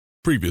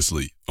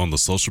Previously on the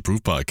Social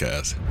Proof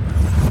Podcast.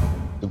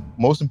 The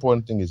most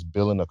important thing is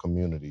building a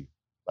community.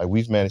 Like,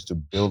 we've managed to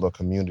build a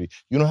community.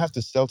 You don't have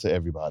to sell to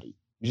everybody.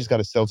 You just got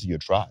to sell to your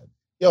tribe.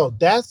 Yo,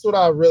 that's what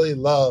I really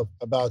love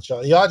about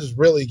y'all. Y'all just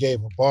really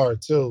gave a bar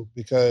too,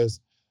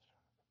 because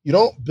you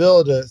don't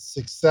build a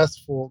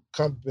successful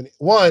company.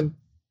 One,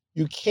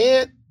 you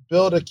can't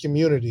build a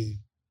community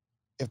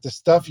if the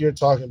stuff you're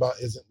talking about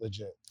isn't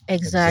legit.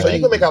 Exactly. So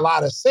you can make a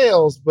lot of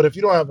sales, but if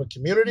you don't have a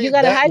community, you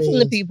got to hide from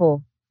the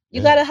people.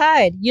 You got to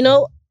hide. You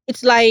know,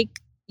 it's like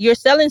you're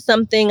selling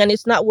something and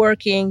it's not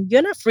working.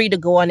 You're not free to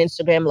go on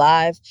Instagram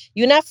Live.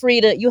 You're not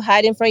free to, you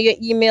hiding from your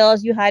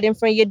emails. You hiding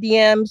from your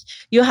DMs.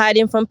 You're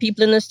hiding from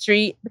people in the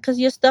street because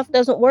your stuff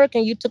doesn't work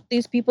and you took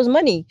these people's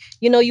money.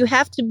 You know, you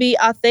have to be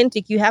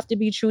authentic. You have to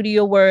be true to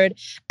your word.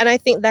 And I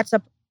think that's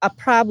a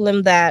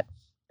problem that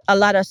a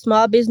lot of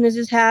small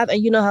businesses have.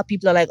 And you know how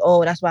people are like,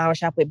 oh, that's why I don't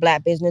shop with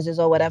Black businesses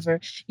or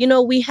whatever. You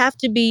know, we have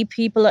to be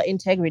people of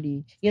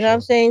integrity. You know what I'm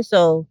saying?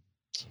 So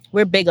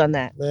we're big on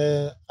that.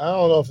 Man, I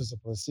don't know if it's a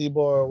placebo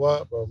or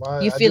what, but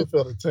I do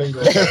feel the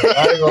tingle.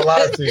 I ain't gonna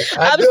lie to you.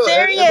 I'm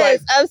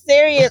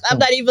serious. I'm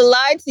not even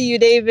lying to you,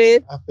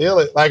 David. I feel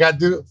it. Like, I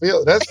do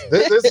feel it.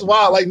 This is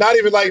wild. Like, not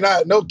even like,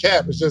 no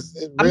cap. It's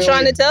just, I'm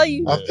trying to tell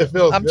you. It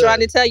feels I'm good. trying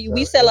to tell you.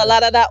 We sell a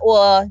lot of that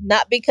oil,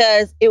 not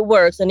because it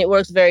works, and it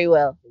works very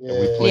well.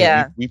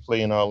 Yeah. We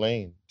play in our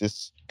lane.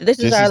 This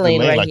is our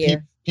lane right like,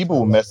 here. People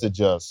will message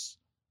us.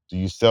 Do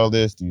you sell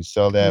this? Do you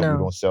sell that? No. We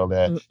don't sell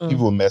that. Mm-mm.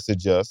 People will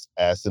message us,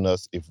 asking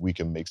us if we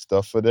can make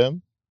stuff for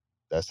them.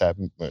 That's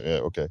happened.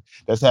 Okay.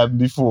 That's happened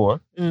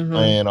before.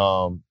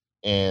 Mm-hmm.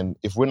 And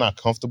if we're not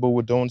comfortable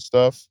with doing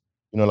stuff,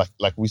 you know,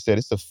 like we said,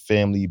 it's a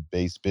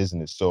family-based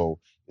business. So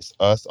it's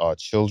us, our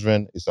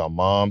children, it's our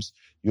moms.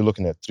 You're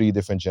looking at 3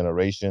 different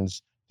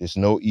generations. There's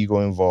no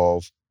ego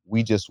involved.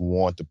 We just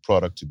want the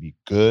product to be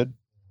good.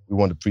 We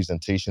want the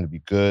presentation to be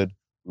good.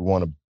 We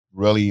want to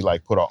really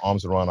like put our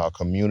arms around our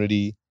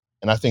community.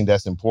 And I think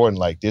that's important.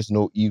 Like, there's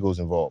no egos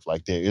involved.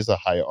 Like, there is a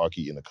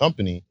hierarchy in the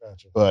company.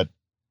 Gotcha. But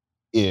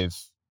if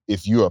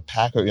you're a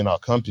packer in our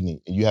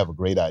company and you have a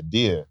great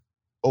idea,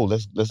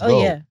 let's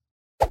go. Yeah.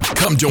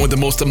 Come join the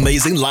most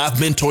amazing live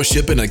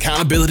mentorship and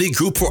accountability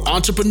group for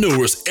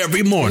entrepreneurs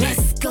every morning.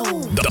 Let's go.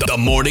 The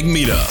Morning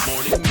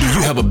Meetup. Do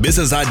you have a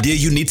business idea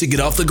you need to get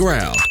off the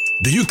ground?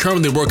 Do you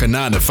currently work a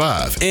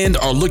 9-to-5 and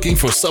are looking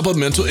for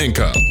supplemental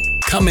income?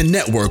 Come and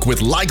network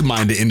with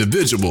like-minded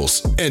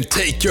individuals and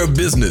take your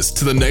business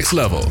to the next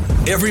level.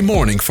 Every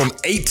morning from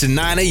 8 to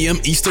 9 a.m.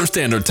 Eastern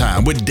Standard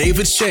Time with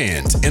David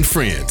Shands and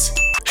friends.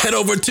 Head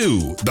over to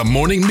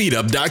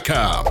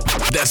themorningmeetup.com.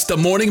 That's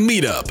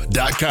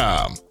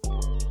themorningmeetup.com.